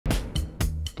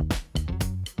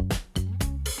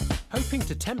Hoping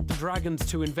to tempt the dragons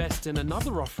to invest in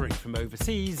another offering from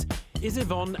overseas is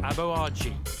Yvonne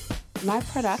Aboagye. My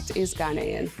product is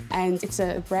Ghanaian, and it's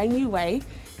a brand new way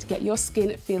to get your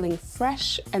skin feeling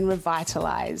fresh and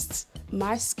revitalised.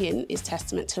 My skin is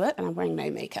testament to it, and I'm wearing no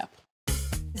makeup.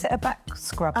 Is it a back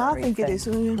scrubber? I think it is.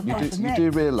 You do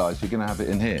realise you're going to have it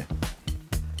in here?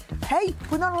 Hey,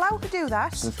 we're not allowed to do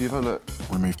that. So if you have a look...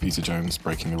 Remove Peter Jones,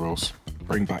 breaking the rules.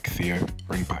 Bring back Theo,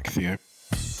 bring back Theo.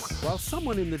 While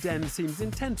someone in the den seems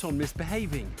intent on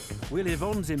misbehaving, will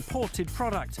Yvonne's imported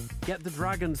product get the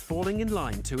dragons falling in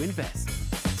line to invest?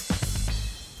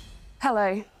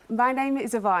 Hello, my name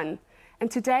is Yvonne,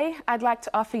 and today I'd like to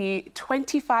offer you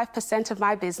 25% of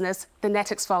my business, the Nett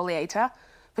Exfoliator,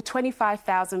 for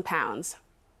 £25,000.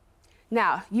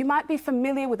 Now, you might be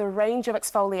familiar with a range of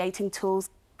exfoliating tools.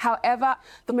 However,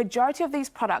 the majority of these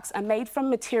products are made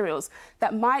from materials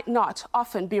that might not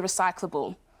often be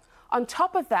recyclable. On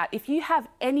top of that, if you have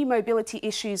any mobility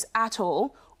issues at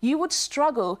all, you would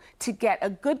struggle to get a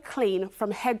good clean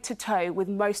from head to toe with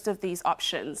most of these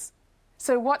options.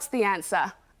 So what's the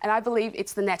answer? And I believe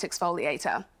it's the Nett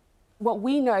Exfoliator. What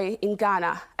we know in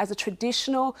Ghana as a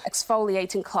traditional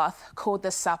exfoliating cloth called the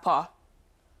sapo.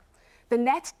 The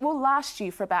net will last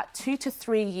you for about 2 to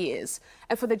 3 years,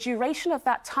 and for the duration of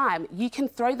that time, you can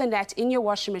throw the net in your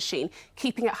washing machine,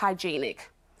 keeping it hygienic.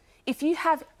 If you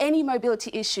have any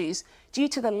mobility issues, due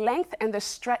to the length and the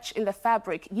stretch in the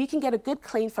fabric, you can get a good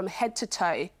clean from head to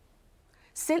toe.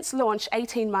 Since launch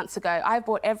 18 months ago, I've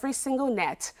bought every single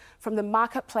net from the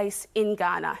marketplace in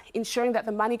Ghana, ensuring that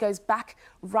the money goes back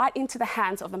right into the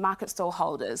hands of the market stall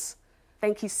holders.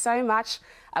 Thank you so much.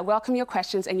 I welcome your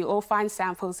questions, and you'll all find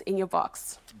samples in your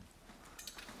box.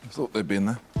 I thought they'd be in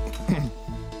there.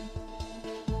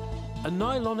 A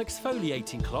nylon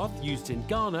exfoliating cloth used in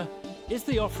Ghana is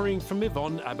the offering from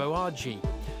Yvonne Aboagye,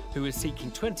 who is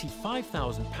seeking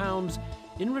 £25,000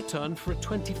 in return for a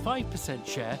 25%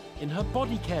 share in her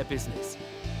body care business.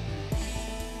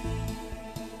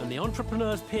 And the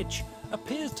entrepreneur's pitch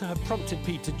appears to have prompted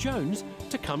Peter Jones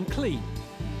to come clean.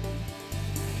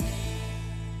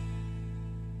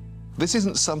 This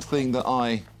isn't something that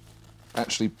I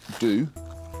actually do.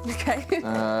 OK.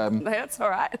 That's all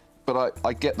right. But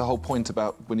I get the whole point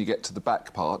about when you get to the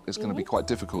back part, it's going to be quite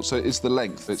difficult. So it's the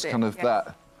length, it's kind of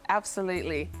that.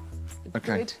 Absolutely.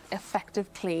 OK. Good,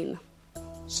 effective clean.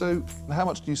 So how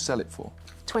much do you sell it for?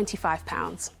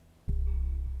 £25.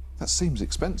 That seems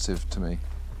expensive to me.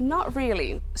 Not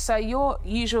really. So your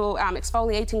usual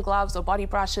exfoliating gloves or body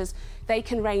brushes, they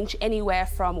can range anywhere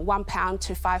from £1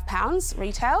 to £5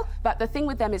 retail. But the thing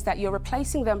with them is that you're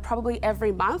replacing them probably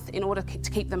every month in order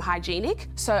to keep them hygienic.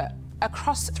 So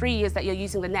across 3 years that you're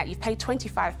using the net, you've paid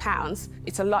 £25.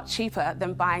 It's a lot cheaper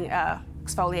than buying an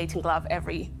exfoliating glove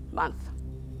every month.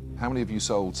 How many have you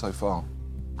sold so far?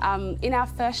 In our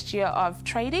first year of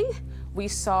trading, we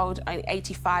sold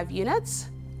 85 units.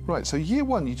 Right, so year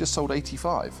one, you just sold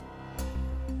 85?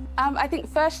 I think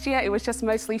first year, it was just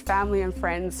mostly family and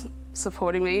friends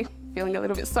supporting me, feeling a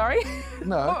little bit sorry.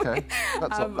 No, OK.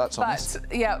 That's honest.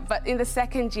 Yeah, but in the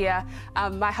second year,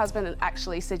 my husband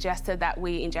actually suggested that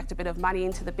we inject a bit of money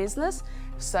into the business.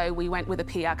 So we went with a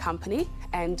PR company,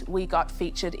 and we got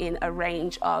featured in a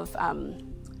range of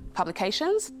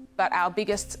publications. But our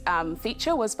biggest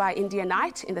feature was by India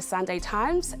Night in the Sunday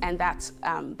Times, and that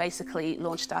basically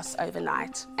launched us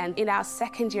overnight. And in our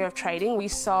second year of trading, we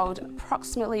sold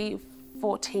approximately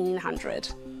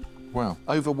 1,400. Wow.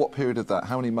 Over what period of that?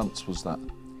 How many months was that?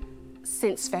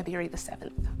 Since February the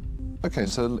 7th. OK,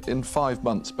 so in 5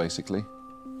 months, basically?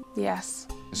 Yes.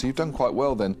 So you've done quite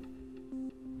well, then.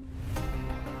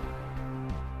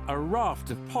 A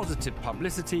raft of positive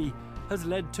publicity has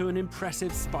led to an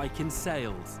impressive spike in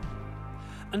sales.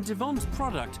 And Yvonne's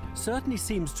product certainly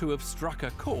seems to have struck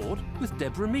a chord with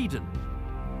Deborah Meaden.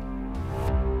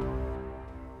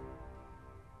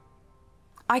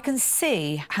 I can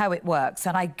see how it works,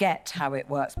 and I get how it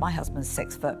works. My husband's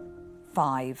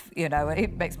 6'5", you know, and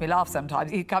it makes me laugh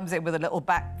sometimes. He comes in with a little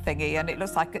back thingy, and it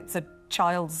looks like it's a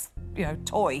child's, you know,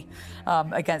 toy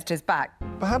against his back.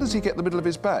 But how does he get the middle of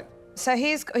his back? So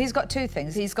he's got two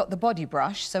things. He's got the body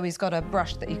brush, so he's got a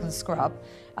brush that you can scrub.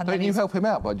 And Don't you help him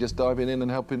out by just diving in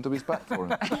and helping to his back for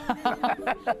him?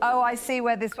 Oh, I see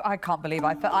where this... I can't believe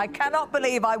I cannot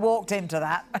believe I walked into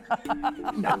that.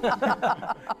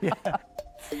 Yeah.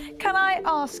 Can I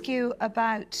ask you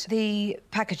about the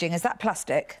packaging? Is that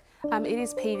plastic? It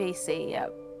is PVC, yeah.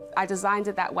 I designed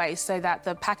it that way so that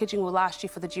the packaging will last you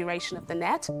for the duration of the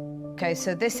net. OK,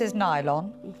 so this is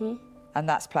nylon, and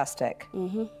that's plastic.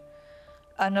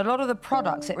 And a lot of the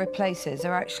products it replaces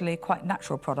are actually quite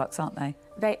natural products, aren't they?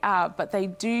 They are, but they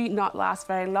do not last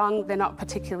very long. They're not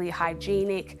particularly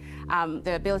hygienic.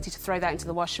 The ability to throw that into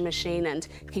the washing machine and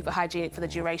keep it hygienic for the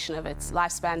duration of its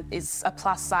lifespan is a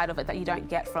plus side of it that you don't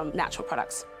get from natural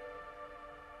products.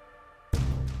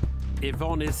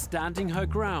 Yvonne is standing her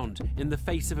ground in the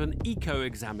face of an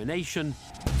eco-examination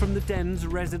from the Den's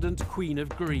resident Queen of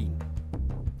Green.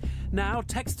 Now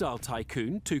textile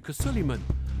tycoon Tuka Suleiman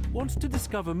wants to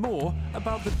discover more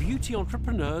about the beauty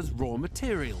entrepreneur's raw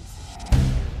materials.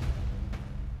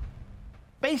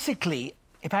 Basically,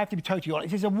 if I have to be totally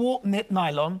honest, it's a warp knit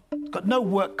nylon. It's got no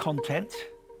work content.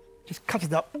 Just cut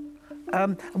it up.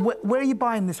 Where are you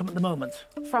buying this from at the moment?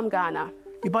 From Ghana.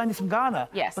 You're buying this from Ghana?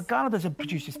 Yes. But Ghana doesn't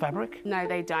produce this fabric. No,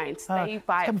 they don't. They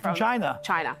buy it from China?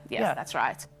 China, yes, Yeah. That's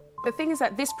right. The thing is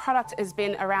that this product has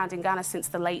been around in Ghana since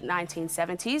the late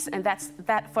 1970s, and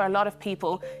that for a lot of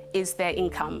people is their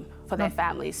income for their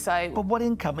families. So, but what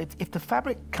income? If the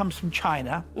fabric comes from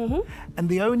China, and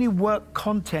the only work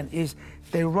content is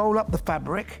they roll up the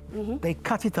fabric, they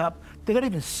cut it up, they don't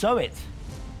even sew it.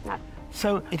 no.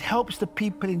 So it helps the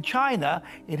people in China,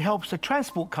 it helps the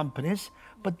transport companies,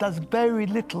 but does very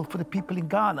little for the people in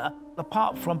Ghana,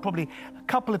 apart from probably a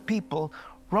couple of people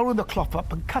rolling the cloth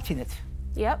up and cutting it.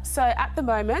 Yep, so at the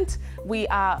moment, we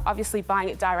are obviously buying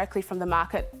it directly from the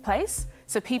marketplace.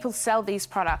 So people sell these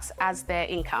products as their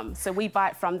income. So we buy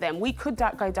it from them. We could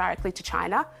go directly to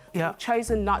China. Yeah. We've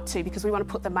chosen not to because we want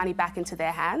to put the money back into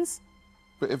their hands.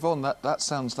 But Yvonne,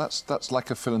 that's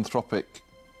like a philanthropic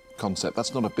concept.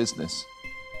 That's not a business.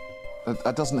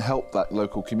 That doesn't help that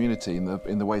local community in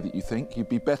the way that you think. You'd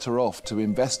be better off to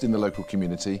invest in the local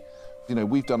community. You know,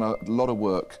 we've done a lot of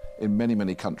work in many,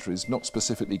 many countries, not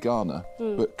specifically Ghana,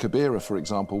 but Kibera, for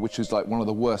example, which is like one of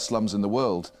the worst slums in the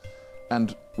world.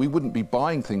 And we wouldn't be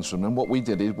buying things from them. What we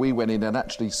did is we went in and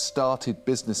actually started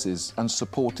businesses and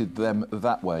supported them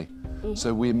that way.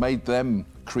 So we made them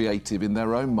creative in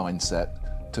their own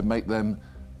mindset to make them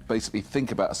basically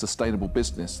think about a sustainable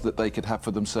business that they could have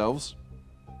for themselves.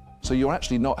 So you're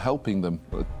actually not helping them.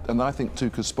 And I think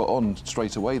Tuka's spot on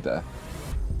straight away there.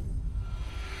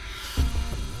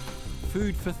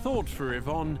 Food for thought for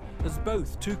Yvonne, as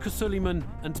both Tuka Suleiman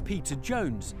and Peter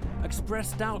Jones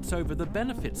express doubts over the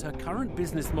benefits her current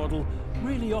business model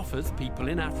really offers people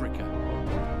in Africa.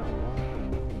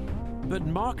 But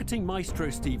marketing maestro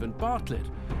Stephen Bartlett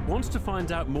wants to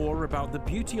find out more about the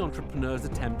beauty entrepreneur's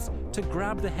attempts to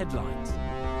grab the headlines.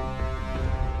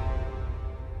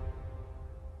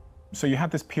 So you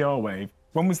had this PR wave.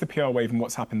 When was the PR wave and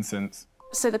what's happened since?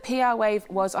 So the PR wave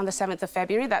was on the 7th of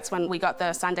February. That's when we got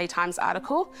the Sunday Times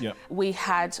article. Yep. We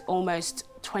had almost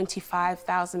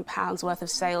 £25,000 worth of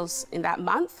sales in that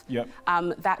month. Yep.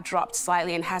 That dropped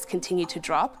slightly and has continued to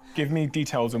drop. Give me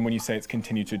details on when you say it's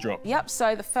continued to drop. Yep,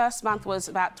 so the first month was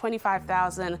about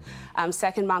 25,000,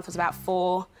 second month was about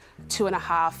 4,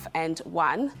 2.5 and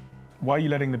 1. Why are you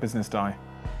letting the business die?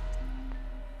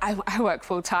 I work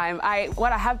full time.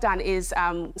 What I have done is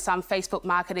some Facebook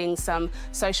marketing, some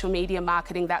social media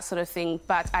marketing, that sort of thing.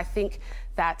 But I think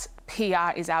that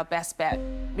PR is our best bet.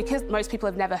 Because most people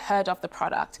have never heard of the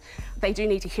product, they do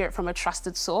need to hear it from a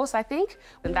trusted source, I think.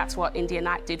 And that's what India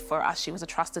Knight did for us. She was a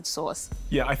trusted source.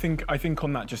 Yeah, I think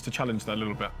on that, just to challenge that a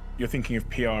little bit, you're thinking of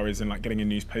PR as in like getting in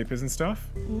newspapers and stuff.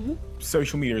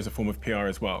 Social media is a form of PR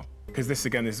as well. Because this,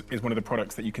 again, is one of the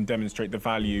products that you can demonstrate the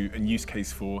value and use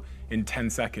case for in 10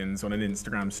 seconds on an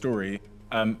Instagram story.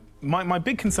 My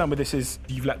big concern with this is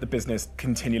you've let the business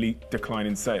continually decline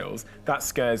in sales. That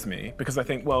scares me, because I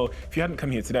think, well, if you hadn't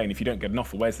come here today and if you don't get an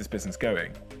offer, where's this business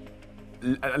going?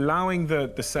 Allowing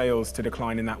the sales to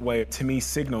decline in that way, to me,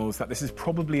 signals that this is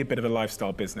probably a bit of a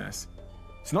lifestyle business.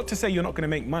 It's not to say you're not going to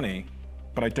make money,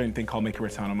 but I don't think I'll make a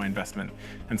return on my investment.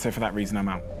 And so for that reason, I'm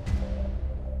out.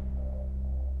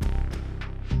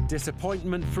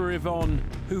 Disappointment for Yvonne,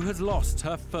 who has lost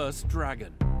her first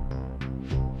dragon.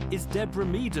 Is Deborah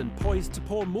Meaden poised to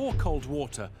pour more cold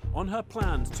water on her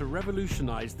plans to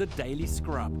revolutionise the daily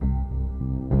scrub?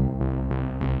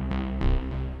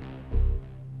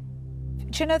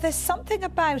 Do you know, there's something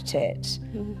about it.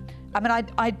 I mean,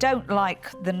 I don't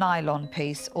like the nylon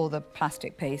piece or the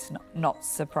plastic piece, not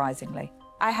surprisingly.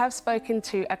 I have spoken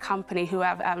to a company who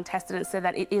have tested and said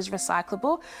that it is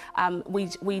recyclable.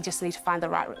 We just need to find the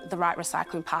right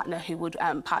recycling partner who would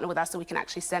partner with us so we can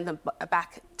actually send them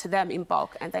back to them in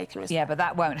bulk and they can recycle. Yeah, but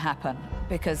that won't happen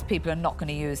because people are not going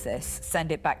to use this.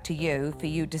 Send it back to you for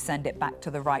you to send it back to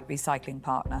the right recycling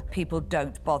partner. People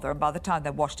don't bother, and by the time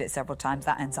they've washed it several times,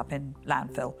 that ends up in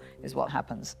landfill, is what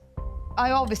happens.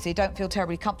 I obviously don't feel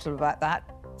terribly comfortable about that.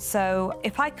 So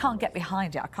if I can't get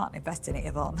behind it, I can't invest in it,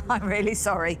 Yvonne. I'm really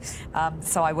sorry.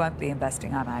 So I won't be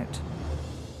investing, I'm out.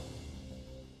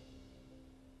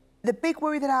 The big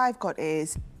worry that I've got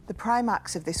is the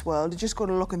Primarks of this world are just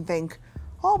going to look and think,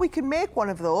 oh, we can make one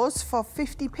of those for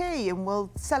 50p and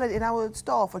we'll sell it in our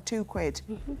store for £2.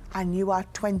 And you are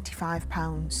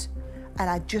 £25. And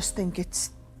I just think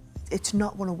it's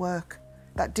not going to work.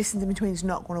 That distance in between is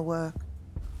not going to work.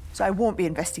 So I won't be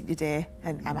investing today,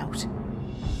 and I'm out.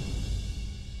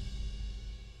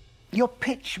 Your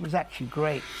pitch was actually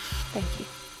great. Thank you.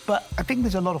 But I think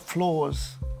there's a lot of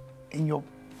flaws in your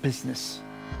business.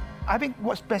 I think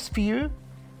what's best for you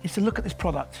is to look at this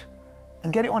product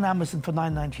and get it on Amazon for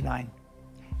 $9.99.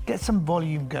 Get some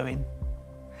volume going.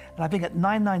 And I think at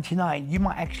 $9.99, you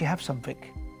might actually have something.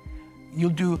 You'll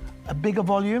do a bigger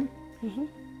volume,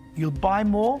 you'll buy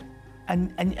more,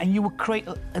 and you will create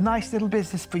a nice little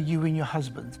business for you and your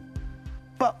husband.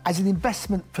 But as an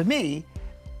investment for me,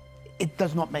 it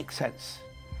does not make sense.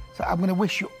 So I'm going to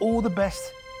wish you all the best,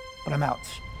 but I'm out.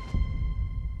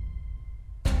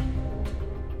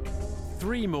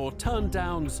 3 more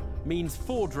turndowns means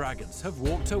 4 dragons have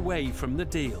walked away from the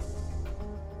deal.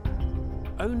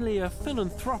 Only a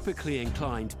philanthropically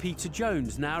inclined Peter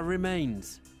Jones now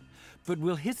remains. But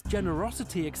will his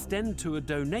generosity extend to a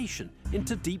donation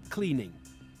into deep cleaning?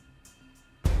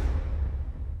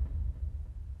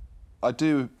 I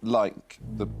do like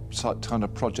the kind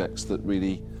of projects that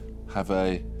really have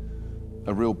a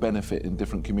real benefit in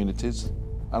different communities.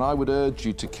 And I would urge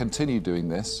you to continue doing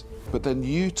this, but then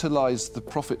utilise the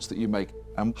profits that you make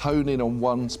and hone in on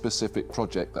one specific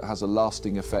project that has a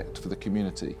lasting effect for the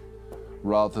community,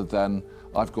 rather than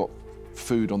I've got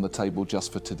food on the table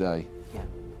just for today. Yeah.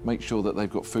 Make sure that they've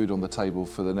got food on the table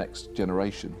for the next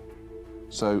generation.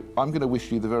 So I'm going to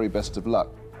wish you the very best of luck,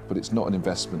 but it's not an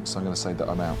investment, so I'm going to say that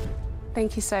I'm out.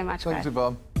 Thank you so much, Thanks, Greg.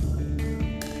 Yvonne.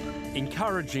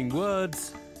 Encouraging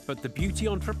words, but the beauty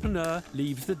entrepreneur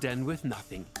leaves the den with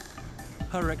nothing.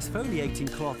 Her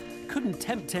exfoliating cloth couldn't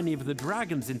tempt any of the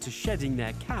dragons into shedding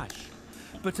their cash,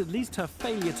 but at least her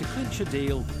failure to clinch a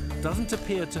deal doesn't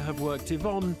appear to have worked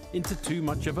Yvonne into too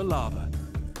much of a lather.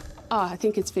 Oh, I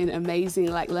think it's been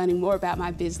amazing, like learning more about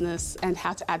my business and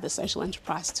how to add the social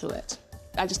enterprise to it.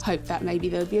 I just hope that maybe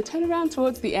there'll be a turnaround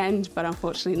towards the end, but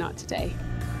unfortunately not today.